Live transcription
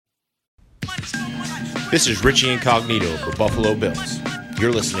This is Richie Incognito of the Buffalo Bills.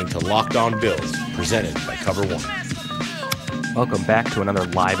 You're listening to Locked On Bills, presented by Cover One. Welcome back to another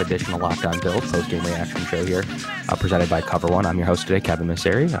live edition of Locked On Bills, post-game reaction show here, presented by Cover One. I'm your host today, Kevin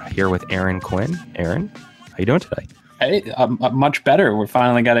Masseri, here with Aaron Quinn. Aaron, how you doing today? Hey, much better. We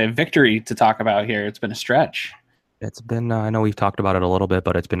finally got a victory to talk about here. It's been a stretch. It's been, I know we've talked about it a little bit,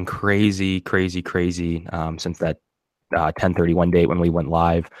 but it's been crazy since that 10/31 date when we went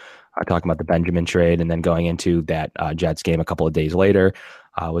live, talking about the Benjamin trade, and then going into that Jets game a couple of days later.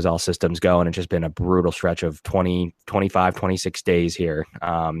 Was all systems go, and it's just been a brutal stretch of 26 days here.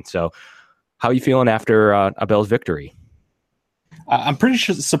 So how are you feeling after a Bills victory? I'm pretty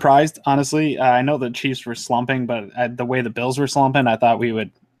surprised, honestly. I know the Chiefs were slumping, but the way the Bills were slumping, I thought we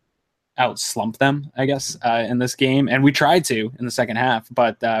would out-slump them, I guess, in this game. And we tried to in the second half,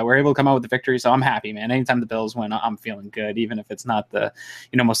 but we're able to come out with the victory, so I'm happy, man. Anytime the Bills win, I'm feeling good, even if it's not the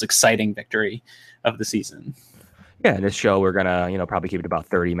most exciting victory of the season. Yeah, in this show, we're going to, probably keep it about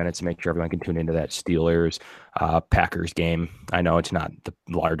 30 minutes to make sure everyone can tune into that Steelers-Packers game. I know it's not the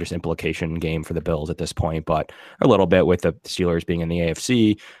largest implication game for the Bills at this point, but a little bit with the Steelers being in the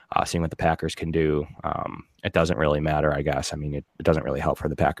AFC, seeing what the Packers can do. It doesn't really matter, I guess. I mean, it doesn't really help for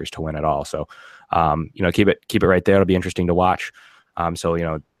the Packers to win at all. So, keep it right there. It'll be interesting to watch.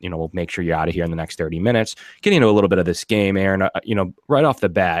 So, we'll make sure you're out of here in the next 30 minutes. Getting into a little bit of this game, Aaron, right off the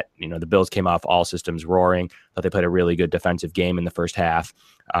bat, the Bills came off all systems roaring. Thought they played a really good defensive game in the first half.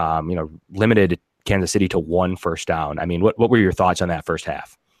 Limited Kansas City to 1 first down. I mean, what were your thoughts on that first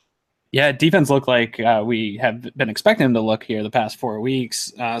half? Yeah, defense looked like we have been expecting them to look here the past 4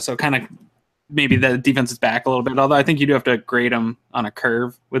 weeks. So kind of maybe the defense is back a little bit, although I think you do have to grade them on a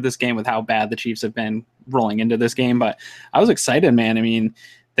curve with this game with how bad the Chiefs have been rolling into this game. But I was excited, man. I mean,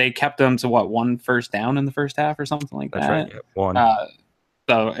 they kept them to 1 first down in the first half or something like that. That's right. Yeah, 1.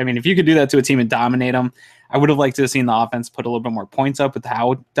 So, I mean, if you could do that to a team and dominate them, I would have liked to have seen the offense put a little bit more points up with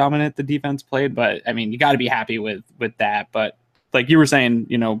how dominant the defense played. But I mean, you got to be happy with that. But like you were saying,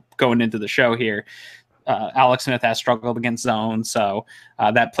 going into the show here, Alex Smith has struggled against zone, so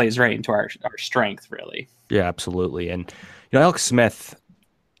that plays right into our strength, really. Yeah, absolutely. And Alex Smith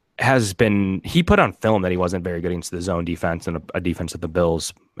he put on film that he wasn't very good against the zone defense, and a defense that the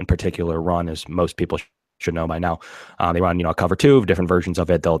Bills in particular run, as most people should know by now. They run a cover 2, different versions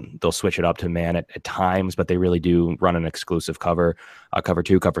of it. They'll switch it up to man at times, but they really do run an exclusive cover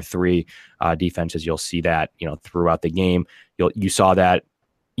 2, cover 3 defenses. You'll see that throughout the game. You saw that.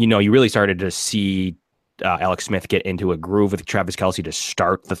 You really started to see Alex Smith get into a groove with Travis Kelce to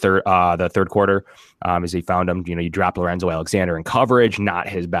start the third quarter, as he found him. You dropped Lorenzo Alexander in coverage, not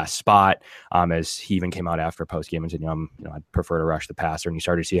his best spot. As he even came out after post game and said, I'd prefer to rush the passer. And you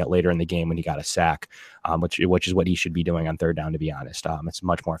started to see that later in the game when he got a sack, which is what he should be doing on third down, to be honest. It's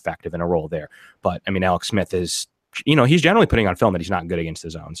much more effective in a role there. But I mean, Alex Smith is, he's generally putting on film that he's not good against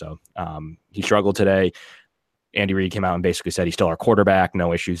the zone. So he struggled today. Andy Reid came out and basically said he's still our quarterback.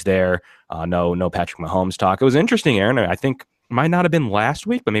 No issues there. No Patrick Mahomes talk. It was interesting, Aaron. I think it might not have been last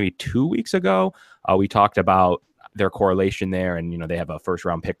week, but maybe 2 weeks ago, we talked about their correlation there. And, they have a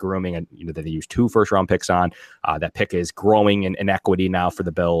first-round pick grooming, and, that they use 2 first-round picks on. That pick is growing in equity now for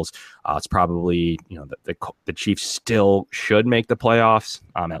the Bills. It's probably, the Chiefs still should make the playoffs,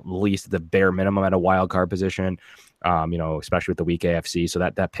 at least the bare minimum at a wild card position. Especially with the weak AFC. So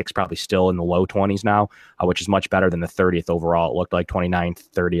that pick's probably still in the low 20s now, which is much better than the 30th overall. It looked like 29th,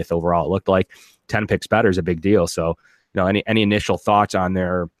 30th overall. It looked like 10 picks better is a big deal. So, any initial thoughts on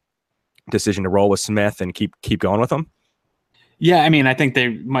their decision to roll with Smith and keep going with him? Yeah, I mean, I think they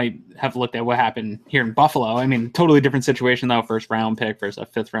might have looked at what happened here in Buffalo. I mean, totally different situation, though. First round pick versus a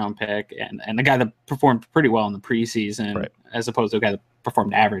 5th round pick, and a guy that performed pretty well in the preseason, right, as opposed to a guy that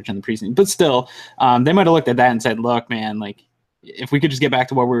performed average in the preseason. But still, they might have looked at that and said, look, man, like, if we could just get back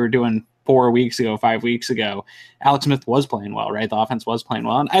to what we were doing 4 weeks ago, 5 weeks ago, Alex Smith was playing well, right? The offense was playing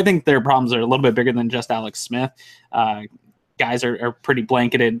well. And I think their problems are a little bit bigger than just Alex Smith. Guys are pretty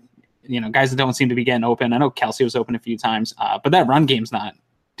blanketed. Guys that don't seem to be getting open. I know Kelce was open a few times, but that run game's not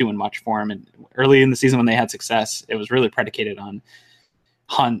doing much for him. And early in the season when they had success, it was really predicated on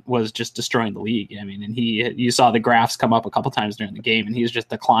Hunt was just destroying the league. I mean, and you saw the graphs come up a couple times during the game, and he's just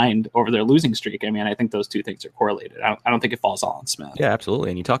declined over their losing streak. I mean, I think those two things are correlated. I don't think it falls all on Smith. Yeah, absolutely.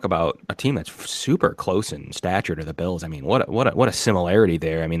 And you talk about a team that's super close in stature to the Bills. I mean, what a similarity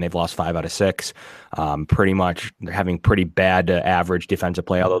there. I mean, they've lost 5 out of 6. Pretty much they're having pretty bad to average defensive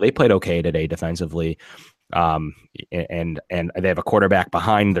play, although they played okay today defensively. And they have a quarterback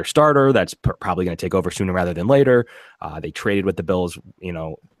behind their starter that's probably going to take over sooner rather than later. They traded with the Bills,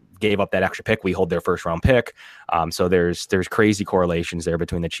 gave up that extra pick, we hold their first round pick. So there's crazy correlations there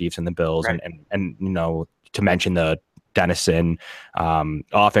between the Chiefs and the Bills, right. and to mention the Dennison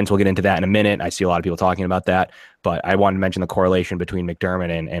offense. We'll get into that in a minute. I see a lot of people talking about that, but I wanted to mention the correlation between McDermott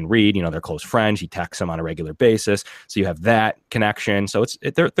and Reed. They're close friends. He texts them on a regular basis, so you have that connection. So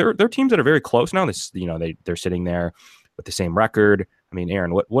they're teams that are very close now. They're sitting there with the same record. I mean,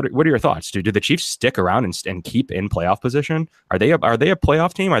 Aaron, what are your thoughts? Do the Chiefs stick around and keep in playoff position? Are they a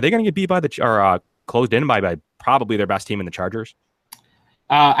playoff team? Are they going to get beat by closed in by probably their best team in the Chargers?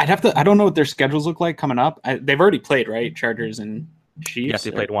 I don't know what their schedules look like coming up. They've already played, right? Chargers and Chiefs. Yes,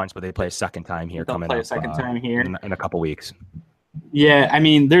 they played once, but they play a second time here coming up. A second time here in a couple weeks. Yeah, I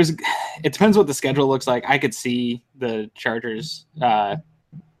mean, it depends what the schedule looks like. I could see the Chargers.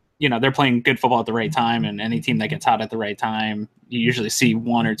 They're playing good football at the right time, and any team that gets hot at the right time, you usually see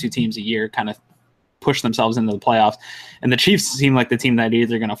one or two teams a year kind of push themselves into the playoffs. And the Chiefs seem like the team that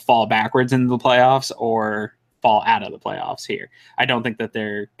either going to fall backwards into the playoffs or fall out of the playoffs here. I don't think that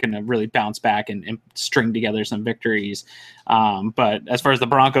they're going to really bounce back and string together some victories. But as far as the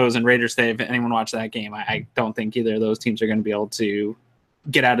Broncos and Raiders, if anyone watched that game, I don't think either of those teams are going to be able to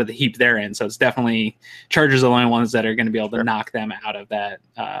get out of the heap they're in. So it's definitely Chargers are the only ones that are going to be able to knock them out of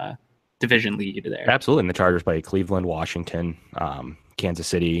that division lead there. Absolutely. And the Chargers play Cleveland, Washington, Kansas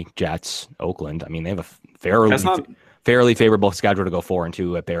City, Jets, Oakland. I mean, they have a fairly favorable schedule to go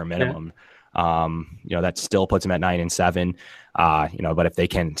 4-2 at bare minimum. Yeah. That still puts them at 9-7. But if they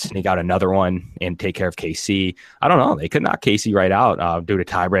can sneak out another one and take care of KC, I don't know. They could knock KC right out due to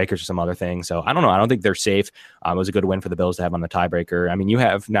tiebreakers or some other things. So I don't know. I don't think they're safe. It was a good win for the Bills to have on the tiebreaker. I mean, you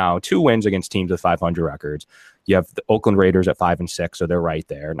have now 2 wins against teams with 500 records. You have the Oakland Raiders at 5-6, so they're right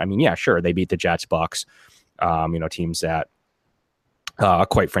there. I mean, yeah, sure, they beat the Jets, Bucks, teams that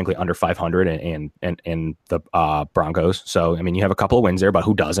quite frankly under 500 and the Broncos. So I mean, you have a couple of wins there, but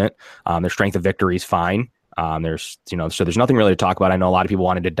who doesn't? Their strength of victory is fine. So there's nothing really to talk about. I know a lot of people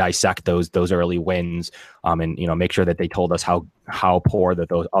wanted to dissect those early wins, and make sure that they told us how poor that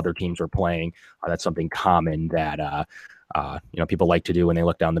those other teams were playing. That's something common that people like to do when they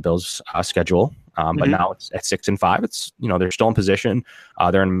look down the Bills' schedule. But now it's at 6-5. It's they're still in position.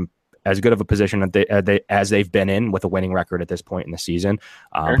 They're in as good of a position as they've been in with a winning record at this point in the season.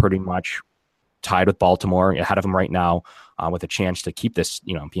 Pretty much tied with Baltimore, ahead of them right now, with a chance to keep this,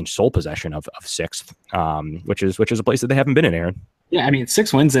 being sole possession of 6th, which is a place that they haven't been in, Aaron. Yeah, I mean,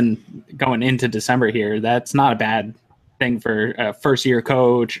 6 wins and going into December here, that's not a bad thing for a first-year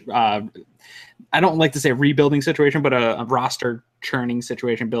coach. I don't like to say rebuilding situation, but a roster churning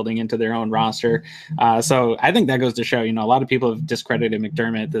situation, building into their own roster. So I think that goes to show, a lot of people have discredited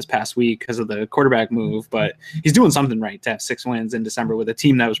McDermott this past week because of the quarterback move, but he's doing something right to have 6 wins in December with a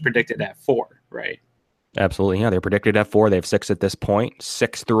team that was predicted at 4, right? Absolutely. Yeah, they're predicted at 4. They have 6 at this point,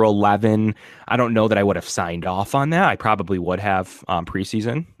 6 through 11. I don't know that I would have signed off on that. I probably would have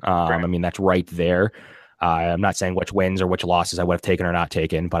preseason. Right. I mean, that's right there. I'm not saying which wins or which losses I would have taken or not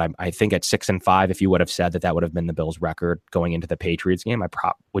taken, but I think at 6-5, if you would have said that would have been the Bills' record going into the Patriots game,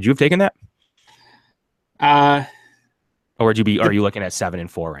 would you have taken that? Or would you be? Are you looking at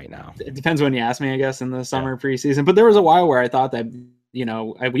 7-4 right now? It depends when you ask me, I guess, in the summer preseason. But there was a while where I thought that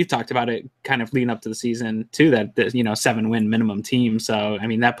we've talked about it kind of leading up to the season too. That 7-win minimum team. So I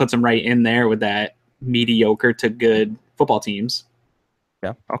mean that puts them right in there with that mediocre to good football teams.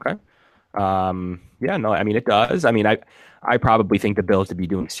 Yeah. Okay. Yeah, no, I mean, it does. I mean, I probably think the Bills to be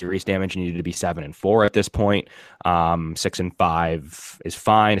doing serious damage needed to be 7-4 at this point. 6-5 is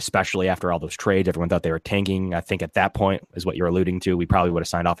fine, especially after all those trades. Everyone thought they were tanking. I think at that point is what you're alluding to. We probably would have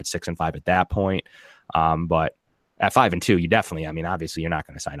signed off at 6-5 at that point. But at 5-2, you definitely, I mean, obviously you're not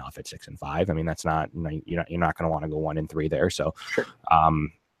going to sign off at 6-5. I mean, that's not, you're not going to want to go 1-3 there. So, sure.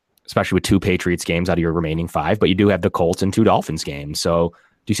 Especially with 2 Patriots games out of your remaining 5, but you do have the Colts and 2 Dolphins games. So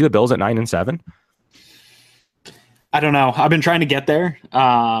do you see the Bills at 9-7? I don't know. I've been trying to get there.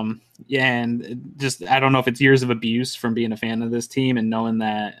 And just, I don't know if it's years of abuse from being a fan of this team and knowing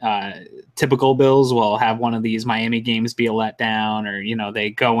that typical Bills will have one of these Miami games be a letdown, or,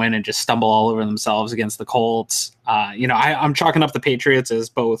 they go in and just stumble all over themselves against the Colts. I'm chalking up the Patriots as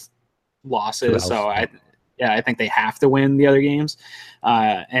both losses. So I think they have to win the other games.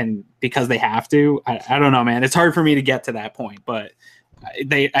 And because they have to, I don't know, man, it's hard for me to get to that point, but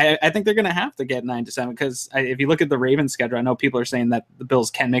I think they're going to have to get 9-7 because if you look at the Ravens schedule, I know people are saying that the Bills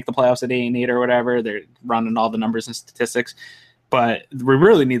can make the playoffs at 8-8 or whatever. They're running all the numbers and statistics, but we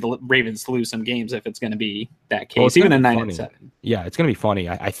really need the Ravens to lose some games if it's going to be that case, even at 9-7. Yeah, it's going to be funny.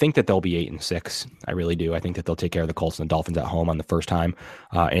 I think that they'll be 8-6. I really do. I think that they'll take care of the Colts and the Dolphins at home on the first time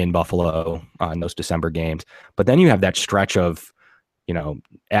in Buffalo in those December games. But then you have that stretch of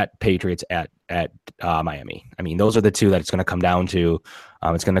at Patriots, at Miami. I mean, those are the two that it's going to come down to.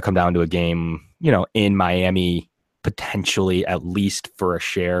 It's going to come down to a game, in Miami, potentially at least for a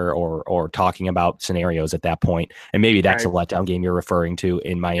share or talking about scenarios at that point. And maybe that's a letdown game you're referring to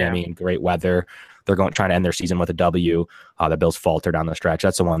in Miami in great weather. They're trying to end their season with a W. The Bills falter down the stretch.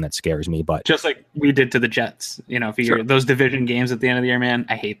 That's the one that scares me. But just like we did to the Jets, those division games at the end of the year, man,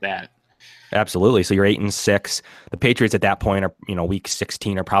 I hate that. Absolutely. So you're 8-6. The Patriots at that point are, week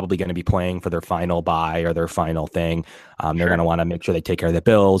 16 are probably going to be playing for their final bye or their final thing. They're going to want to make sure they take care of the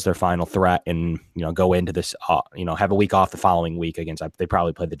Bills, their final threat, and, go into this, have a week off the following week against, they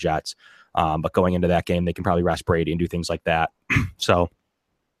probably play the Jets. But going into that game, they can probably rest Brady and do things like that. So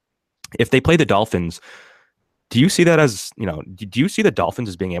if they play the Dolphins, do you see that as, do you see the Dolphins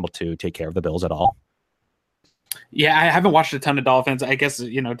as being able to take care of the Bills at all? Yeah, I haven't watched a ton of Dolphins. I guess,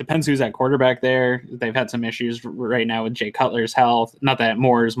 it depends who's at quarterback there. They've had some issues right now with Jay Cutler's health. Not that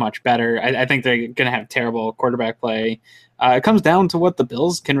Moore is much better. I think they're going to have terrible quarterback play. It comes down to what the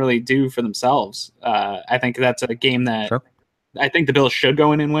Bills can really do for themselves. I think that's a game that I think the Bills should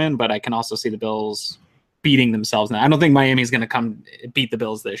go in and win, but I can also see the Bills beating themselves. Now, I don't think Miami's going to come beat the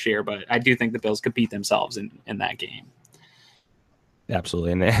Bills this year, but I do think the Bills could beat themselves in that game.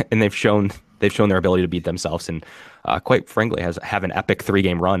 Absolutely, and they've shown their ability to beat themselves, and quite frankly, have an epic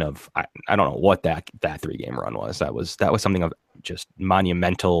 3-game run of I don't know what that 3-game run was. That was something of just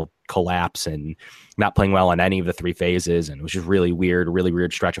monumental collapse and not playing well on any of the 3 phases, and it was just really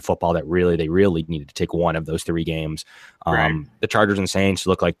weird stretch of football that they really needed to take one of those 3 games. The Chargers and Saints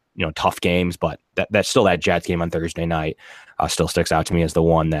look like tough games, but that's still that Jets game on Thursday night still sticks out to me as the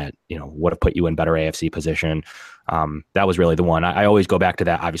one that would have put you in better AFC position. That was really the one. I always go back to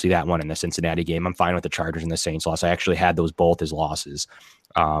that. Obviously, that one in the Cincinnati game. I'm fine with the Chargers and the Saints loss. I actually had those both as losses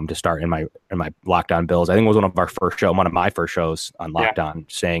to start in my Locked On Bills. I think it was one of my first shows on Locked On,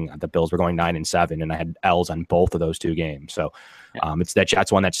 saying the Bills were going 9-7, and I had L's on both of those 2 games. So it's that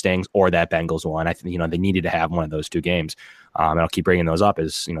Jets one that stings, or that Bengals one. I think they needed to have one of those 2 games, and I'll keep bringing those up.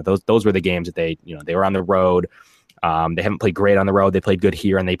 As those were the games that they were on the road. They haven't played great on the road. They played good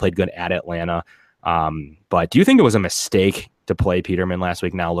here, and they played good at Atlanta. But do you think it was a mistake to play Peterman last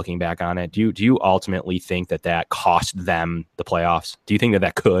week? Now looking back on it, do you ultimately think that cost them the playoffs? Do you think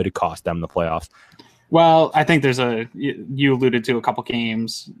that could cost them the playoffs? Well, I think you alluded to a couple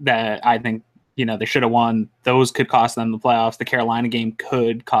games that I think, they should have won. Those could cost them the playoffs. The Carolina game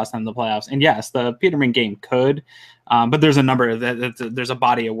could cost them the playoffs. And yes, the Peterman game could, but there's a number there's a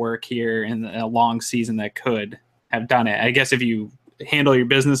body of work here in a long season that could have done it. I guess if you handle your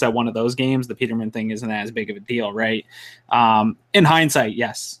business at one of those games, the Peterman thing isn't as big of a deal, right? In hindsight,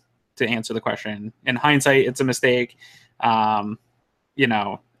 yes, to answer the question. In hindsight, it's a mistake. I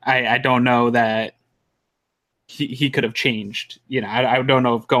don't know that he could have changed. I don't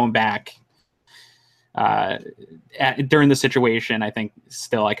know if going back during the situation, I think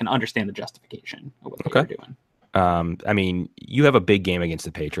still I can understand the justification of what they were doing. I mean, you have a big game against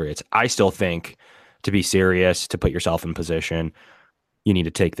the Patriots. I still think, to be serious, to put yourself in position, you need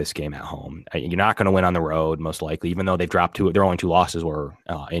to take this game at home. You're not going to win on the road, most likely, even though they've dropped 2. Their only 2 losses were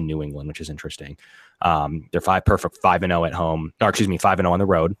in New England, which is interesting. They're 5-0 at home, 5-0 on the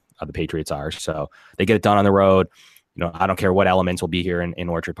road. The Patriots are, so they get it done on the road. I don't care what elements will be here in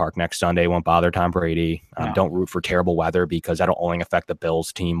Orchard Park next Sunday. It won't bother Tom Brady. Don't root for terrible weather, because that'll only affect the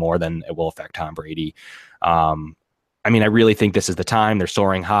Bills team more than it will affect Tom Brady. I really think this is the time. They're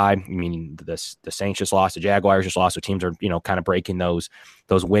soaring high. The Saints just lost, the Jaguars just lost, so teams are, kind of breaking those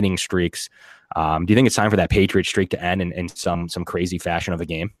winning streaks. Do you think it's time for that Patriot streak to end in some crazy fashion of a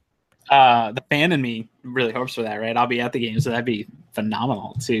game? The fan in me really hopes for that, right? I'll be at the game, so that'd be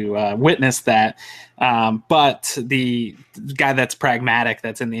phenomenal to witness that. But the guy that's pragmatic,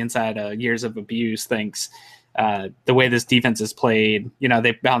 that's in the inside of years of abuse, thinks the way this defense is played,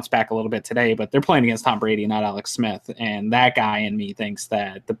 they bounced back a little bit today, but they're playing against Tom Brady, not Alex Smith. And that guy in me thinks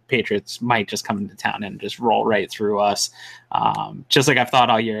that the Patriots might just come into town and just roll right through us. Just like I've thought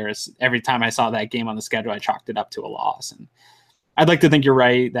all year. Every time I saw that game on the schedule, I chalked it up to a loss. And I'd like to think you're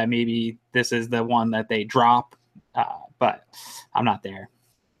right, that maybe this is the one that they drop, but I'm not there.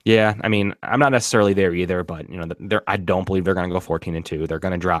 Yeah, I'm not necessarily there either, but I don't believe they're going to go 14-2. They're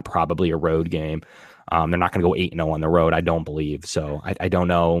going to drop probably a road game. They're not going to go 8-0 on the road, I don't believe. So I don't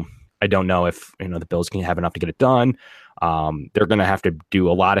know. I don't know if the Bills can have enough to get it done. They're going to have to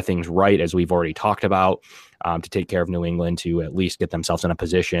do a lot of things right, as we've already talked about, to take care of New England, to at least get themselves in a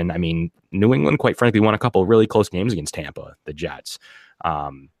position. New England, quite frankly, won a couple of really close games against Tampa, the Jets.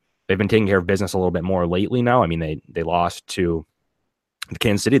 They've been taking care of business a little bit more lately now. They lost to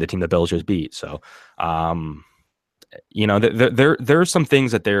Kansas City, the team the Bills just beat. So there's some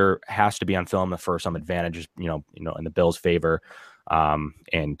things that there has to be on film for some advantages, in the Bills' favor.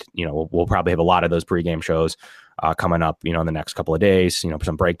 And we'll probably have a lot of those pregame shows coming up, in the next couple of days,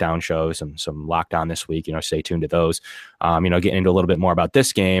 some breakdown shows, some lockdown this week, stay tuned to those. Getting into a little bit more about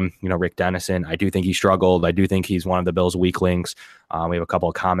this game, Rick Dennison, I do think he struggled. I do think he's one of the Bills' weak links. We have a couple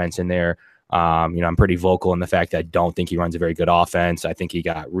of comments in there. I'm pretty vocal in the fact that I don't think he runs a very good offense. I think he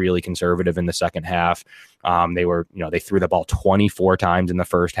got really conservative in the second half. They threw the ball 24 times in the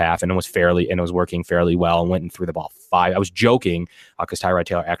first half, and it was working fairly well, and went and threw the ball 5. I was joking because Tyrod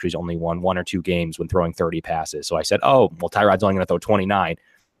Taylor actually has only won 1 or 2 games when throwing 30 passes. So I said, Tyrod's only going to throw 29.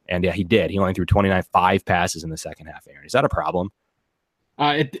 And yeah, he did. He only threw 5 passes in the second half, Aaron. Is that a problem?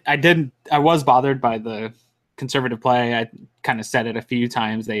 I was bothered by the conservative play. I kind of said it a few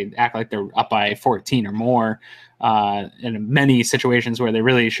times. They act like they're up by 14 or more in many situations where they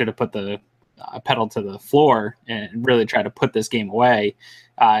really should have put the pedal to the floor and really try to put this game away.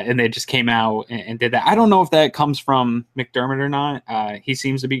 And they just came out and did that. I don't know if that comes from McDermott or not. He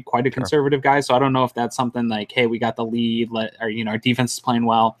seems to be quite a conservative guy. So I don't know if that's something like, hey, we got the lead, our defense is playing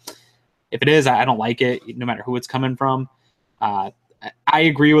well. If it is, I don't like it, no matter who it's coming from. I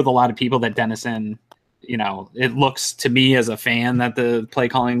agree with a lot of people that Dennison, it looks to me as a fan that the play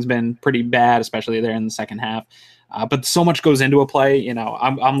calling's been pretty bad, especially there in the second half. But so much goes into a play.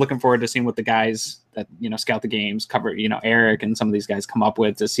 I'm looking forward to seeing what the guys that, scout the games, cover, Eric and some of these guys come up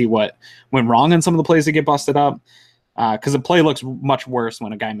with to see what went wrong in some of the plays that get busted up. Because the play looks much worse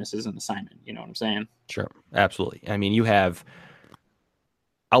when a guy misses an assignment. You know what I'm saying? Sure. Absolutely. I mean, you have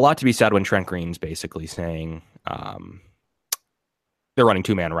a lot to be said when Trent Green's basically saying, they're running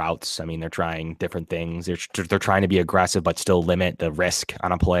 2-man routes. I mean, they're trying different things. They're trying to be aggressive, but still limit the risk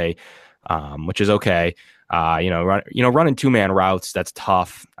on a play, which is okay. Running 2-man routes, that's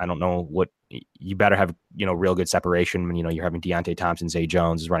tough. I don't know what you better have, real good separation when, you're having Deontay Thompson, Zay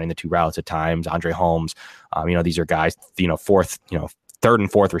Jones is running the 2 routes at times. Andre Holmes, these are guys, third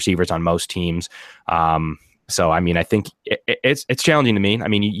and fourth receivers on most teams. So, I mean, I think it's challenging to me. I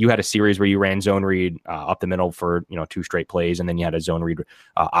mean, you had a series where you ran zone read up the middle for, 2 straight plays, and then you had a zone read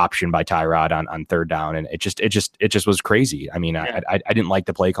option by Tyrod on third down. And it just was crazy. I mean, yeah. I didn't like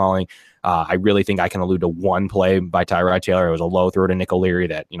the play calling. I really think I can allude to one play by Tyrod Taylor. It was a low throw to Nick O'Leary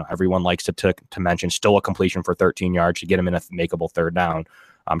that, everyone likes to mention, still a completion for 13 yards to get him in a makeable third down.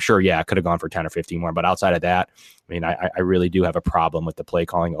 I'm sure, yeah, it could have gone for 10 or 15 more. But outside of that, I mean, I really do have a problem with the play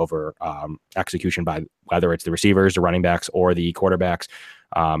calling over execution by whether it's the receivers, the running backs, or the quarterbacks.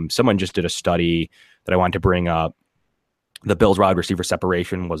 Someone just did a study that I wanted to bring up. The Bills' wide receiver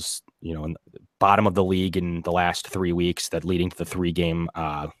separation was, in the bottom of the league in the last 3 weeks, that leading to the 3-game,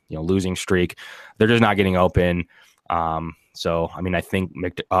 losing streak. They're just not getting open. So, I mean, I think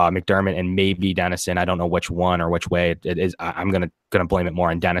McDermott and maybe Dennison, I don't know which one or which way it is. I'm going to blame it more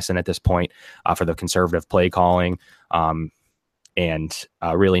on Dennison at this point for the conservative play calling and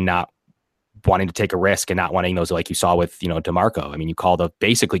really not wanting to take a risk and not wanting those like you saw with, DeMarco. I mean, you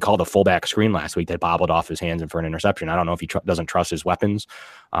basically called a fullback screen last week that bobbled off his hands and for an interception. I don't know if he doesn't trust his weapons.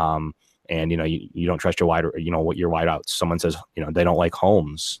 And, you don't trust your your wideouts. Someone says, they don't like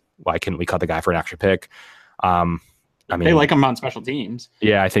Holmes. Why couldn't we cut the guy for an extra pick? I mean, they like him on special teams.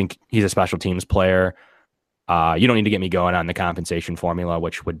 Yeah, I think he's a special teams player. You don't need to get me going on the compensation formula,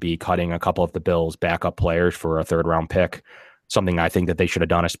 which would be cutting a couple of the Bills' backup players for a 3rd-round pick. Something I think that they should have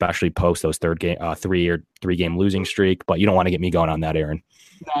done, especially post those 3-game losing streak. But you don't want to get me going on that, Aaron.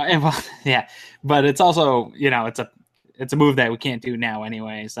 No, yeah, but it's also it's a move that we can't do now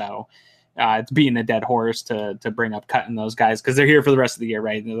anyway. So it's beating a dead horse to bring up cutting those guys because they're here for the rest of the year,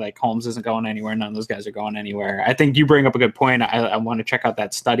 right? They're like, Holmes isn't going anywhere. None of those guys are going anywhere. I think you bring up a good point. I want to check out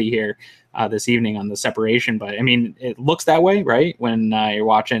that study here this evening on the separation, but I mean, it looks that way, right? When you're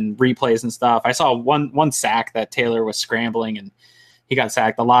watching replays and stuff. I saw one sack that Taylor was scrambling and he got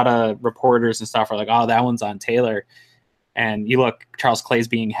sacked. A lot of reporters and stuff are like, oh, that one's on Taylor. And you look, Charles Clay's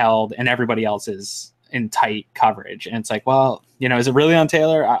being held and everybody else is in tight coverage. And it's like, well, is it really on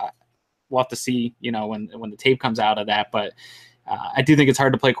Taylor? We'll have to see, when the tape comes out of that. But I do think it's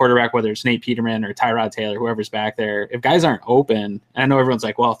hard to play quarterback, whether it's Nate Peterman or Tyrod Taylor, whoever's back there. If guys aren't open, and I know everyone's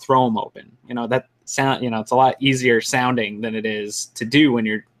like, well, throw them open. That sound, it's a lot easier sounding than it is to do when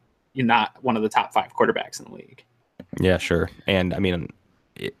you're not one of the top 5 quarterbacks in the league. Yeah, sure. And I mean,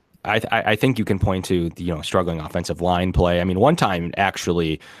 I think you can point to the struggling offensive line play. I mean, one time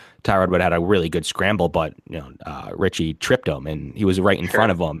actually, Tyrod would have had a really good scramble, but Richie tripped him, and he was right in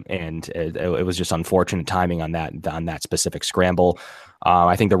front of him, and it was just unfortunate timing on that specific scramble.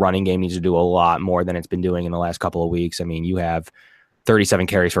 I think the running game needs to do a lot more than it's been doing in the last couple of weeks. I mean, you have 37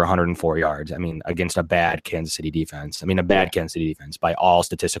 carries for 104 yards. I mean, against a bad Kansas City defense. I mean, a bad Kansas City defense by all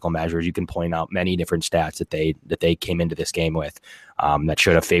statistical measures. You can point out many different stats that they came into this game with that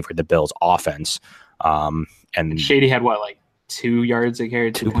should have favored the Bills' offense. And Shady had what, like 2 yards a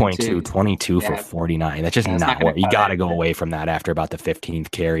carry? 2.2, 22 for 49. That's just not what you got to go away from that after about the 15th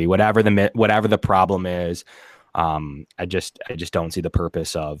carry. Whatever the problem is, I just don't see the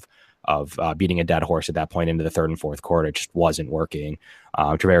purpose of beating a dead horse at that point into the third and fourth quarter. It just wasn't working.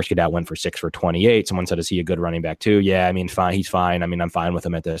 Travaris Cadet went for 6 for 28. Someone said, is he a good running back too? Yeah, I mean, fine. He's fine. I mean, I'm fine with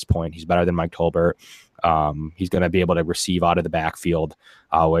him at this point. He's better than Mike Tolbert. He's going to be able to receive out of the backfield,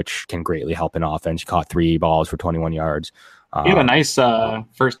 which can greatly help an offense. He caught 3 balls for 21 yards. He had a nice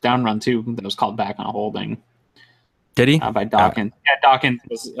first down run too that was called back on a holding. Did he? By Dawkins. Yeah, Dawkins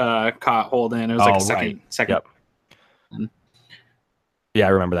was caught holding. It was like a second. Yep. Yeah, I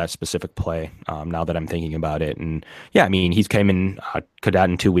remember that specific play now that I'm thinking about it. And yeah, I mean, he's came in, Cadet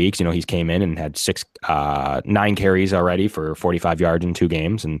in 2 weeks, he's came in and had 9 carries already for 45 yards in 2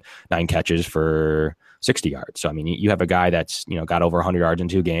 games and 9 catches for 60 yards. So, I mean, you have a guy that's, got over 100 yards in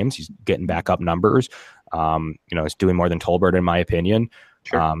 2 games. He's getting back up numbers. He's doing more than Tolbert in my opinion.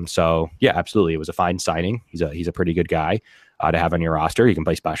 Sure. So yeah, absolutely. It was a fine signing. He's a pretty good guy to have on your roster. He can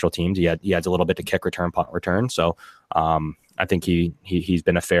play special teams. He adds a little bit to kick return, punt return. So, I think he's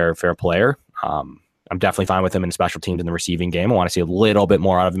been a fair player. I'm definitely fine with him in special teams in the receiving game. I want to see a little bit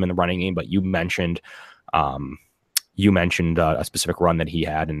more out of him in the running game, but you mentioned a specific run that he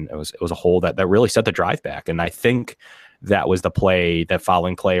had, and it was a hole that really set the drive back. And I think that was the play, that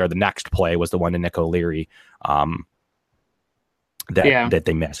following play, or the next play was the one to Nick O'Leary that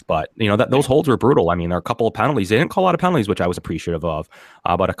they missed. But those holds were brutal. I mean, there are a couple of penalties. They didn't call a lot of penalties, which I was appreciative of,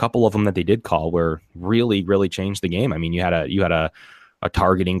 but a couple of them that they did call were really changed the game. I mean, you had a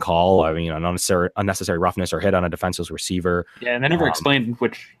targeting call. I mean, an unnecessary roughness or hit on a defenseless receiver. Yeah, and they never explained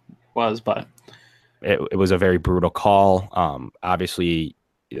which was, but it was a very brutal call. Obviously,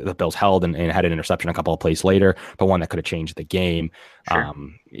 the Bills held and had an interception a couple of plays later, but one that could have changed the game. Sure.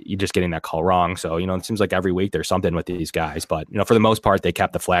 You're just getting that call wrong. So, it seems like every week there's something with these guys, but for the most part, they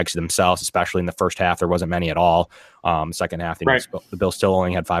kept the flags to themselves, especially in the first half. There wasn't many at all. Second half, the Bills still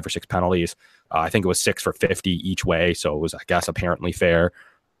only had 5 or 6 penalties. I think it was 6 for 50 each way. So it was, I guess, apparently fair.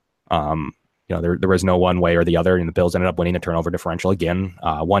 There was no one way or the other, and the Bills ended up winning the turnover differential again,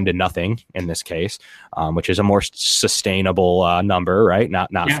 1-0 in this case, which is a more sustainable number, right? Not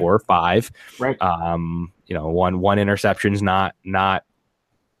 4 or 5. Right. One interception's not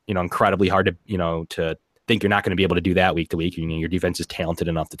incredibly hard to think you're not going to be able to do that week to week. Your defense is talented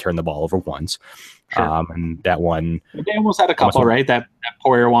enough to turn the ball over once. Sure. And that one, they almost had a couple, right? That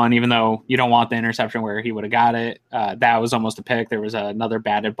Poyer one, even though you don't want the interception where he would have got it, that was almost a pick. There was another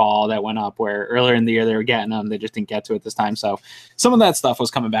batted ball that went up where earlier in the year they were getting them. They just didn't get to it this time. So some of that stuff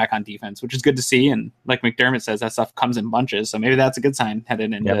was coming back on defense, which is good to see. And like McDermott says, that stuff comes in bunches. So maybe that's a good sign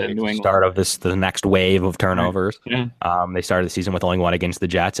headed into New England. Start of the next wave of turnovers. Right. Yeah. They started the season with only 1 against the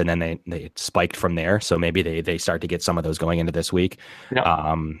Jets, and then they spiked from there. So maybe they start to get some of those going into this week. Yep.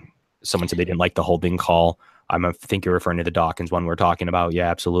 Someone said they didn't like the holding call. I think you're referring to the Dawkins one we're talking about.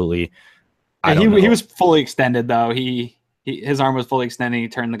 Yeah, absolutely. He was fully extended though. His arm was fully extended. He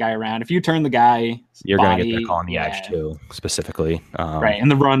turned the guy around. If you turn the guy, you're going to get that call on the edge too, specifically. Right,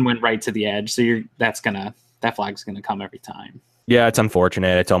 and the run went right to the edge, so that flag's gonna come every time. Yeah, it's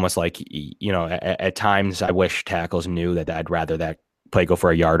unfortunate. It's almost like at times I wish tackles knew that I'd rather that play go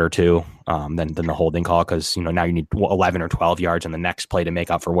for a yard or 2 than the holding call, because now you need 11 or 12 yards on the next play to make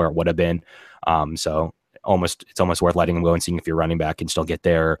up for where it would have been. So it's almost worth letting them go and seeing if your running back can still get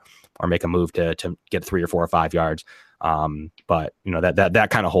there or make a move to get 3 or 4 or 5 yards. But that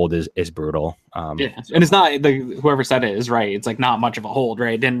kind of hold is brutal. Yeah. And it's not whoever said it is right. It's like not much of a hold,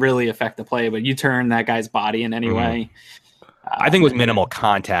 right? It didn't really affect the play, but you turn that guy's body in any way. I think it was minimal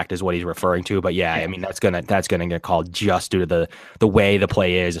contact is what he's referring to, but yeah, I mean that's gonna get called just due to the way the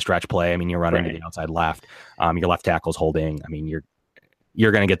play is, a stretch play. I mean, you're running to the outside left, your left tackle's holding. I mean,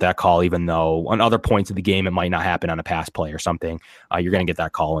 you're gonna get that call, even though on other points of the game it might not happen on a pass play or something. You're gonna get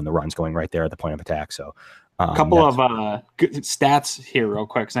that call when the run's going right there at the point of attack. So a couple of good stats here real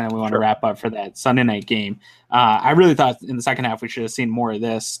quick, so then we want to wrap up for that Sunday night game. I really thought in the second half we should have seen more of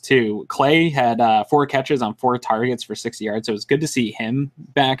this too. Clay had 4 catches on 4 targets for 60 yards, so it was good to see him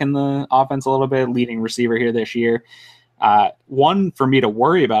back in the offense a little bit, leading receiver here this year. One for me to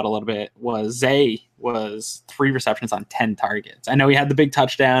worry about a little bit was Zay was 3 receptions on 10 targets. I know he had the big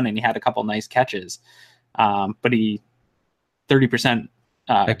touchdown and he had a couple nice catches, but he 30%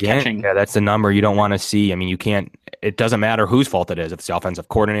 catching. Yeah, that's the number you don't want to see. I mean, it doesn't matter whose fault it is. If it's the offensive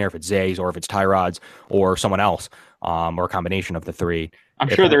coordinator, if it's Zay's, or if it's Tyrod's, or someone else, or a combination of the three. I'm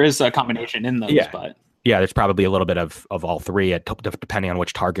sure there is a combination in those, but yeah, there's probably a little bit of all three, depending on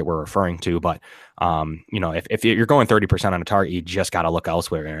which target we're referring to. But, if you're going 30% on a target, you just got to look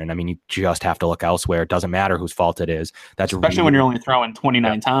elsewhere, Aaron. I mean, you just have to look elsewhere. It doesn't matter whose fault it is. That's especially when you're only throwing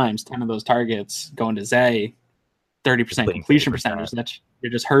 29 times, 10 of those targets going to Zay, 30% completion percentage.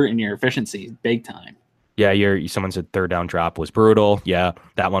 You're just hurting your efficiency big time. Yeah, someone said third down drop was brutal. Yeah,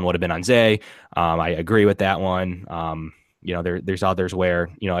 that one would have been on Zay. I agree with that one. There's others where,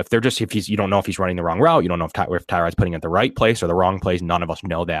 if you don't know if he's running the wrong route, you don't know if Tyrod's putting it at the right place or the wrong place. None of us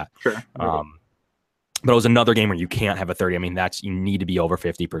know that. Sure. But it was another game where you can't have a 30. I mean, you need to be over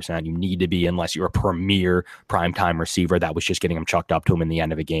 50%. You need to be, unless you're a premier primetime receiver that was just getting them chucked up to him in the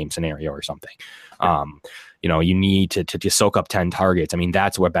end of a game scenario or something. You need to just soak up 10 targets. I mean,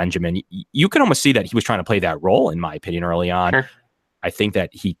 that's where Benjamin, you can almost see that he was trying to play that role, in my opinion, early on. Sure. I think that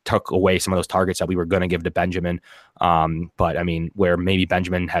he took away some of those targets that we were going to give to Benjamin. But I mean, where maybe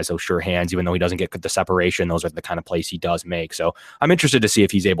Benjamin has those sure hands, even though he doesn't get the separation, those are the kind of plays he does make. So I'm interested to see if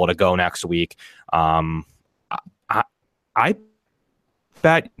he's able to go next week. I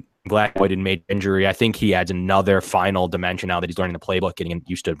bet Blackwood made injury. I think he adds another final dimension now that he's learning the playbook, getting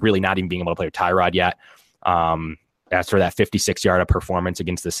used to really not even being able to play with Tyrod yet. As for that 56-yard performance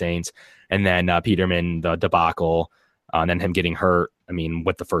against the Saints, and then Peterman, the debacle, and then him getting hurt, I mean,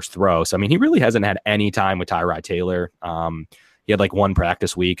 with the first throw. So, I mean, he really hasn't had any time with Tyrod Taylor. He had like one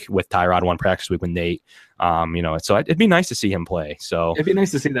practice week with Tyrod, one practice week with Nate. So it'd be nice to see him play. So it'd be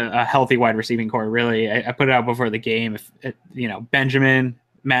nice to see a healthy wide receiving core. Really, I put it out before the game. Benjamin,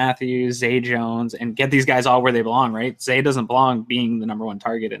 Matthews, Zay Jones, and get these guys all where they belong, right? Zay doesn't belong being the number one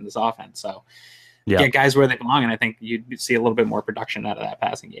target in this offense. So get guys where they belong, and I think you'd see a little bit more production out of that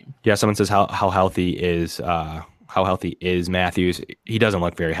passing game. Yeah, someone says how healthy is Matthews? He doesn't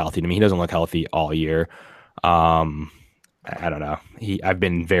look very healthy to me. He doesn't look healthy all year. I don't know. I've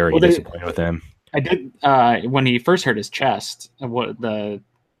been very disappointed with him. I did when he first hurt his chest. What the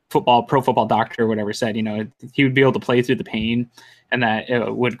pro football doctor or whatever said, he would be able to play through the pain, and that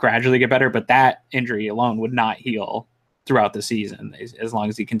it would gradually get better. But that injury alone would not heal throughout the season as long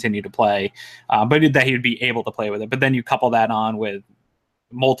as he continued to play. But that he would be able to play with it. But then you couple that on with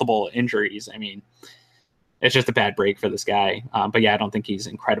multiple injuries. I mean, it's just a bad break for this guy. But yeah, I don't think he's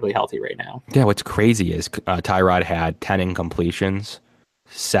incredibly healthy right now. Yeah, what's crazy is Tyrod had 10 incompletions.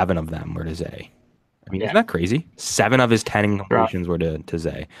 7 of them were to Zay. I mean, isn't that crazy? 7 of his 10 incompletions were to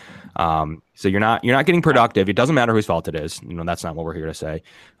Zay. So you're not getting productive. It doesn't matter whose fault it is. That's not what we're here to say.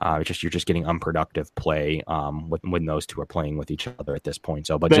 You're just getting unproductive play when those two are playing with each other at this point.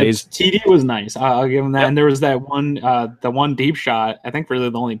 So, but Zay's TD was nice. I'll give him that. Yep. And there was that one, the one deep shot. I think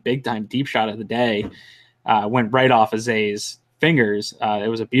really the only big time deep shot of the day. Went right off of Zay's fingers. It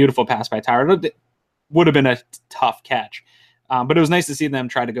was a beautiful pass by Tyrod. It would have been a tough catch, but it was nice to see them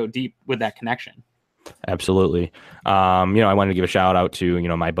try to go deep with that connection. Absolutely. I wanted to give a shout out to,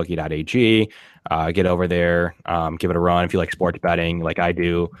 mybookie.ag. Get over there, give it a run. If you like sports betting, like I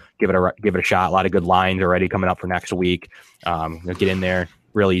do, give it a shot. A lot of good lines already coming up for next week. Get in there.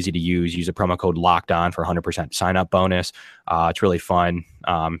 Real easy to use. Use a promo code Locked On for 100% sign up bonus. It's really fun.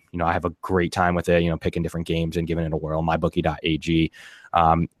 I have a great time with it, picking different games and giving it a whirl. Mybookie.ag.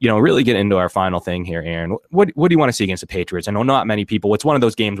 Really get into our final thing here, Aaron. What do you want to see against the Patriots? I know not many people. It's one of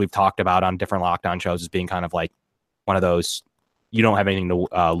those games we've talked about on different Locked On shows as being kind of like one of those, you don't have anything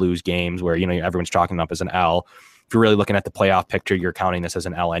to lose games where, everyone's chalking it up as an L. If you're really looking at the playoff picture, you're counting this as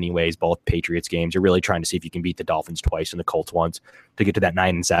an L anyways, both Patriots games. You're really trying to see if you can beat the Dolphins twice and the Colts once to get to that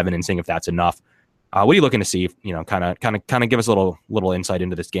 9-7 and seeing if that's enough. What are you looking to see? Kind of give us a little insight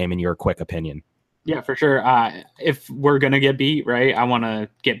into this game in your quick opinion. Yeah, for sure. If we're going to get beat, right, I want to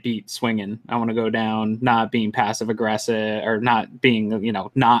get beat swinging. I want to go down not being passive aggressive or not being,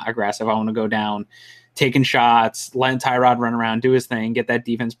 not aggressive. I want to go down taking shots, letting Tyrod run around, do his thing, get that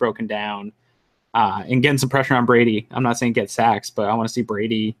defense broken down. And getting some pressure on Brady. I'm not saying get sacks, but I want to see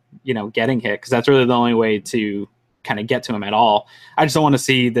Brady, getting hit because that's really the only way to kind of get to him at all. I just don't want to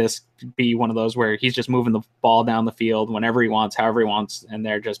see this be one of those where he's just moving the ball down the field whenever he wants, however he wants, and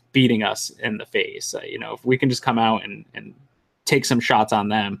they're just beating us in the face. If we can just come out and take some shots on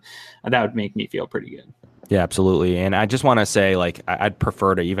them, that would make me feel pretty good. Yeah, absolutely. And I just want to say, I'd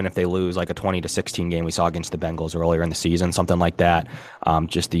prefer to, even if they lose like a 20-16 game we saw against the Bengals earlier in the season, something like that.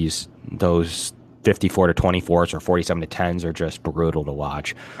 Just those 54-24s or 47-10s are just brutal to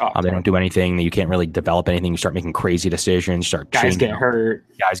watch. They don't do anything. You can't really develop anything. You start making crazy decisions. Guys get hurt.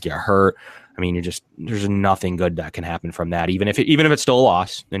 I mean, there's nothing good that can happen from that. Even if it's still a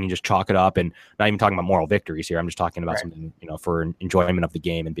loss, then you just chalk it up. And not even talking about moral victories here. I'm just talking about something, for enjoyment of the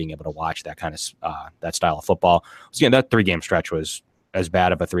game and being able to watch that kind of that style of football. So, again, that 3-game stretch was as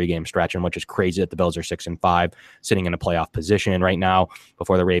bad of a 3-game stretch, and which is crazy that the Bills are 6-5, sitting in a playoff position right now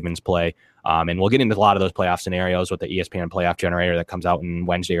before the Ravens play. And we'll get into a lot of those playoff scenarios with the ESPN playoff generator that comes out on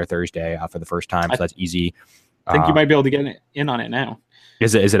Wednesday or Thursday for the first time. So that's easy. I think you might be able to get in on it now.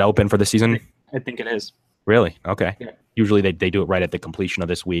 Is it open for the season? I think it is. Really? Okay. Yeah. Usually they do it right at the completion of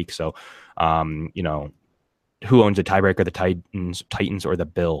this week. So, who owns the tiebreaker, the Titans or the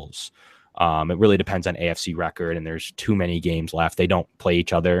Bills? It really depends on AFC record, and there's too many games left. They don't play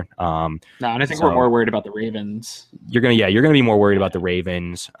each other. No, and I think we're more worried about the Ravens. You're gonna be more worried about the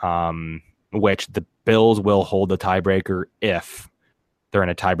Ravens, which the Bills will hold the tiebreaker if they're in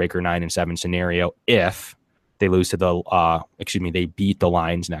a tiebreaker 9-7 scenario. If they lose to they beat the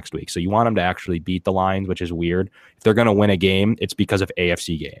Lions next week. So you want them to actually beat the Lions, which is weird. If they're going to win a game, it's because of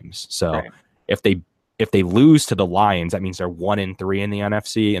AFC games. So if they lose to the Lions, that means they're 1-3 in the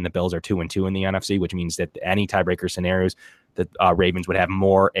NFC, and the Bills are 2-2 in the NFC, which means that any tiebreaker scenarios, the Ravens would have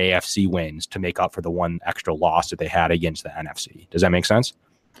more AFC wins to make up for the one extra loss that they had against the NFC. Does that make sense?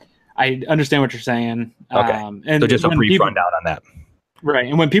 I understand what you're saying. Okay. And so just a brief rundown on that. Right.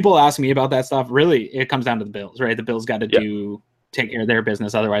 And when people ask me about that stuff, really, it comes down to the Bills, right? The Bills got to take care of their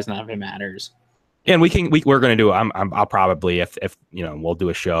business. Otherwise, none of it matters. And we're going to do, I'll probably, if we'll do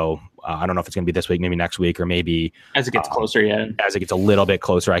a show. I don't know if it's going to be this week, maybe next week, or maybe as it gets closer. Yeah. As it gets a little bit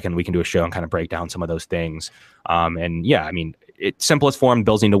closer, we can do a show and kind of break down some of those things. It's simplest form.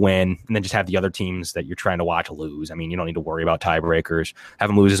 Bills need to win, and then just have the other teams that you're trying to watch lose. I mean, you don't need to worry about tiebreakers. Have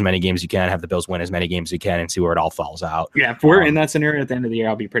them lose as many games as you can. Have the Bills win as many games as you can, and see where it all falls out. Yeah, if we're in that scenario at the end of the year,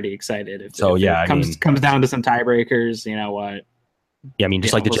 I'll be pretty excited. If it comes down to some tiebreakers, you know what? Yeah, I mean,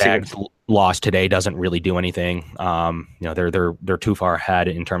 just like the Jags loss today doesn't really do anything. They're too far ahead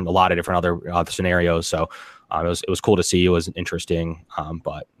in terms of a lot of different other scenarios. So it was cool to see. It was interesting.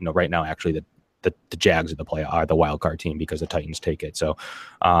 But right now, actually, the Jags are the wild card team because the Titans take it. So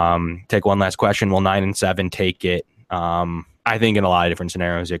take one last question. Will 9-7 take it? I think in a lot of different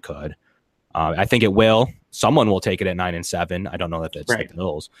scenarios it could. I think it will. Someone will take it at 9-7. I don't know that that's the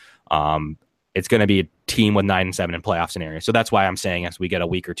Bills. It's going to be a team with 9-7 in playoff scenarios. So that's why I'm saying as we get a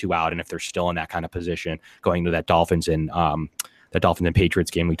week or two out, and if they're still in that kind of position going to that Dolphins and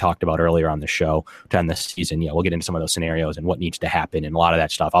Patriots game we talked about earlier on the show to end this season, we'll get into some of those scenarios and what needs to happen and a lot of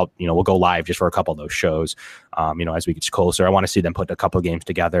that stuff. We'll go live just for a couple of those shows. As we get closer, I want to see them put a couple of games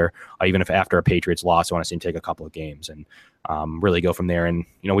together. Even if after a Patriots loss, I want to see them take a couple of games and really go from there. And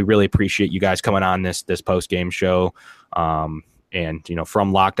we really appreciate you guys coming on this post game show. And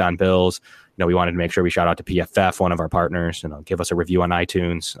from Locked On Bills, we wanted to make sure we shout out to PFF, one of our partners, give us a review on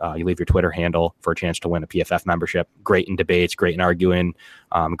iTunes. You leave your Twitter handle for a chance to win a PFF membership. Great in debates, great in arguing,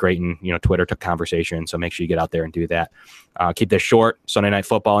 great in, Twitter to conversation. So make sure you get out there and do that. Keep this short. Sunday Night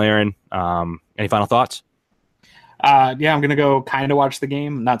Football, Aaron. Any final thoughts? I'm going to go kind of watch the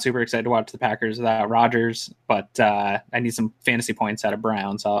game. I'm not super excited to watch the Packers without Rodgers, but I need some fantasy points out of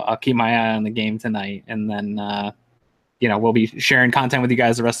Brown. So I'll keep my eye on the game tonight. And then, we'll be sharing content with you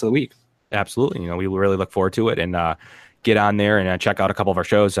guys the rest of the week. Absolutely. We really look forward to it and get on there and check out a couple of our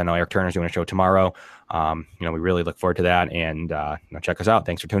shows. I know Eric Turner's doing a show tomorrow. We really look forward to that and check us out.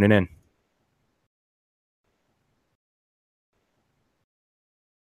 Thanks for tuning in.